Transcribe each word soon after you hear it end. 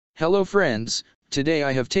Hello friends, today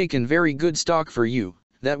I have taken very good stock for you,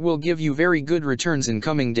 that will give you very good returns in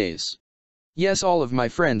coming days. Yes, all of my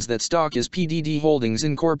friends, that stock is PDD Holdings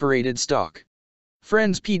Incorporated stock.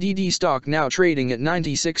 Friends, PDD stock now trading at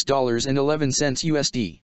 $96.11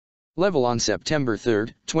 USD. Level on September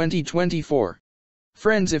 3, 2024.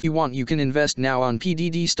 Friends, if you want, you can invest now on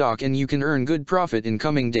PDD stock and you can earn good profit in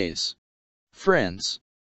coming days. Friends,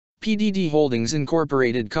 PDD Holdings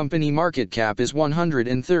Incorporated company market cap is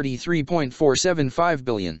 $133.475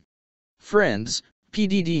 billion. Friends,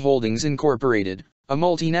 PDD Holdings Incorporated, a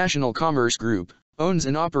multinational commerce group, owns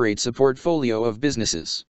and operates a portfolio of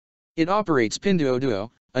businesses. It operates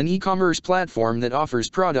Pinduoduo, an e-commerce platform that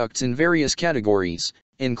offers products in various categories,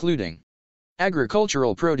 including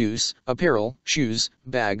agricultural produce, apparel, shoes,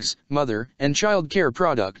 bags, mother and child care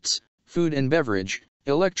products, food and beverage,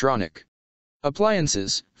 electronic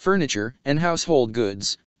appliances, furniture and household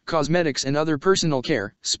goods, cosmetics and other personal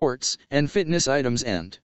care, sports and fitness items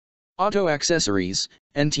and auto accessories,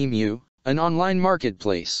 and Temu, an online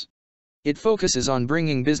marketplace. It focuses on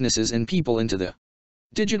bringing businesses and people into the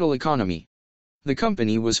digital economy. The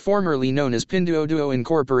company was formerly known as Pinduoduo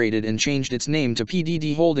Incorporated and changed its name to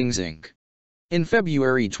PDD Holdings Inc. in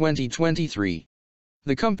February 2023.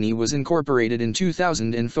 The company was incorporated in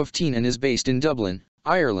 2015 and is based in Dublin,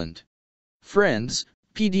 Ireland. Friends,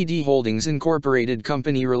 PDD Holdings Incorporated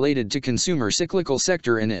company related to consumer cyclical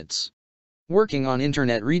sector and its working on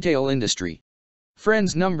internet retail industry.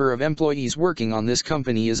 Friends, number of employees working on this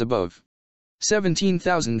company is above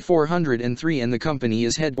 17,403 and the company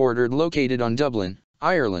is headquartered located on Dublin,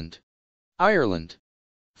 Ireland.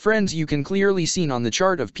 Friends, you can clearly see on the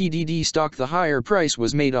chart of PDD stock the higher price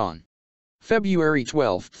was made on February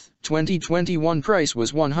 12, 2021. Price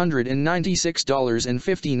was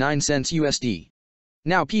 $196.59 USD.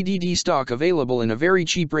 Now PDD stock available in a very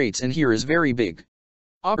cheap rates, and here is very big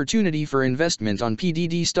opportunity for investment on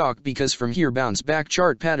PDD stock, because from here bounce back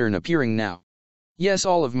chart pattern appearing now. Yes,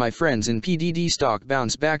 all of my friends, in PDD stock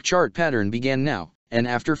bounce back chart pattern began now, and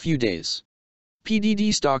after few days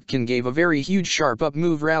PDD stock can give a very huge sharp up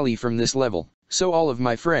move rally from this level. So all of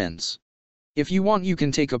my friends, if you want, you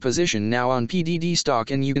can take a position now on PDD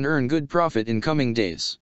stock and you can earn good profit in coming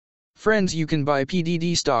days. Friends, you can buy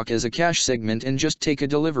PDD stock as a cash segment and just take a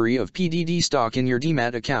delivery of PDD stock in your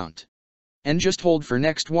demat account and just hold for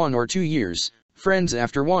next 1 or 2 years. Friends,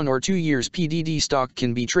 after 1 or 2 years PDD stock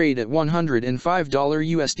can be traded at $105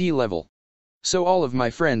 USD level. So all of my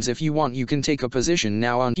friends, if you want, you can take a position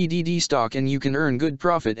now on PDD stock and you can earn good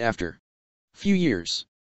profit after few years.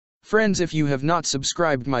 Friends, if you have not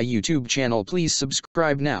subscribed my YouTube channel, please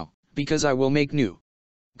subscribe now, because I will make new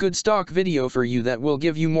good stock video for you that will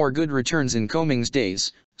give you more good returns in coming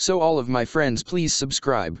days. So all of my friends, please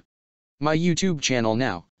subscribe my YouTube channel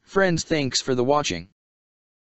now. Friends, thanks for the watching.